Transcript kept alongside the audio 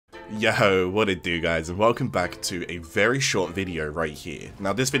Yo, what it do guys, and welcome back to a very short video right here.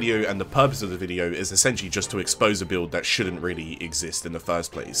 Now this video and the purpose of the video is essentially just to expose a build that shouldn't really exist in the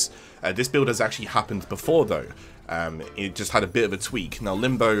first place. This build has actually happened before though. It just had a bit of a tweak. Now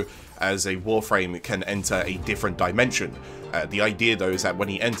Limbo as a Warframe can enter a different dimension. The idea though is that when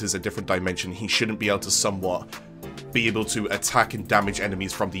he enters a different dimension he shouldn't be able to somewhat be able to attack and damage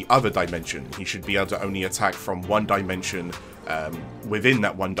enemies from the other dimension. He should be able to only attack from one dimension within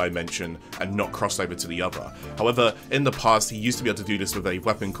that one dimension and not cross over to the other. However, in the past he used to be able to do this with a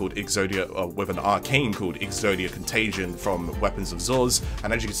weapon called Exodia, or with an arcane called Exodia Contagion from Weapons of Zorz,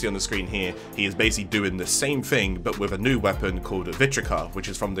 and as you can see on the screen here, he is basically doing the same thing but with a new weapon called Vitrica, which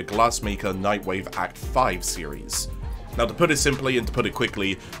is from the Glassmaker Nightwave Act 5 series. Now to put it simply and to put it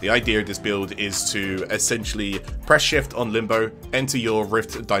quickly, the idea of this build is to essentially press shift on Limbo, enter your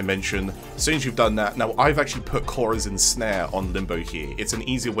rift dimension. As soon as you've done that, now I've actually put Corazon Snare on Limbo here. It's an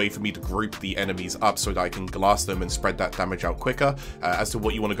easier way for me to group the enemies up so that I can glass them and spread that damage out quicker. As to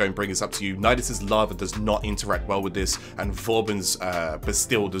what you want to go and bring is up to you. Nidus's Lava does not interact well with this, and Vauban's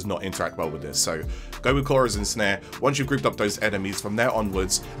Bastille does not interact well with this. So go with Corazon Snare. Once you've grouped up those enemies from there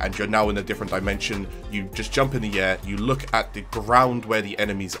onwards, and you're now in a different dimension, you just jump in the air, you look at the ground where the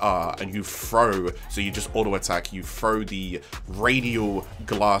enemies are and you throw, so you just auto attack, you throw the radial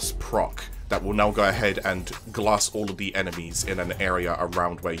glass proc that will now go ahead and glass all of the enemies in an area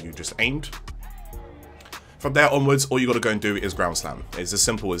around where you just aimed. From there onwards, all you got to go and do is ground slam. It's as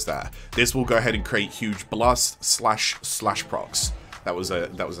simple as that. This will go ahead and create huge blast slash procs. That was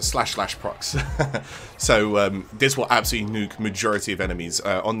a slash procs. So this will absolutely nuke majority of enemies.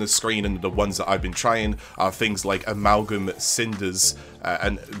 On the screen, and the ones that I've been trying are things like Amalgam, Cinders,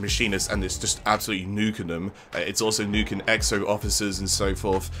 and Machinists, and it's just absolutely nuking them. It's also nuking Exo officers and so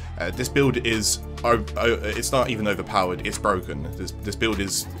forth. This build is it's not even overpowered, it's broken. This build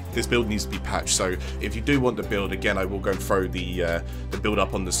needs to be patched. So if you do want the build, again I will go and throw the build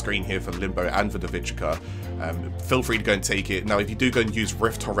up on the screen here for Limbo and for the Vitrica. Feel free to go and take it. Now if you do go and use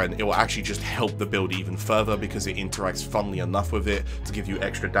Rift Torrent, it will actually just help the build even further because it interacts funnily enough with it to give you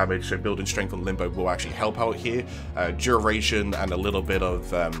extra damage. So building strength on Limbo will actually help out here. Duration and a little bit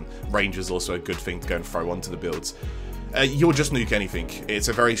of range is also a good thing to go and throw onto the builds. You'll just nuke anything. It's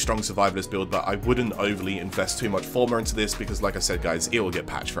a very strong survivalist build, but I wouldn't overly invest too much former into this because, like I said guys, it will get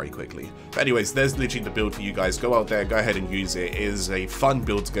patched very quickly. But anyways, there's literally the build for you guys. Go out there, go ahead and use it. It is a fun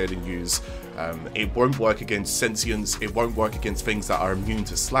build to go ahead and use. It won't work against sentients, it won't work against things that are immune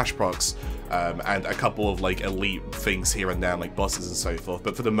to slash procs, and a couple of like elite things here and there like bosses and so forth,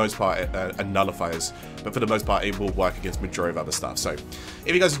 but for the most part, and nullifiers, but for the most part it will work against majority of other stuff. So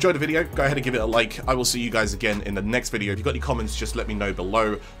if you guys enjoyed the video, go ahead and give it a like. I will see you guys again in the next video. If you've got any comments, just let me know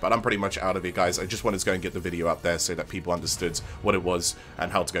below, but I'm pretty much out of it guys. I just wanted to go and get the video up there so that people understood what it was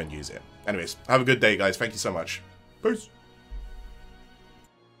and how to go and use it. Anyways, have a good day guys, thank you so much, peace.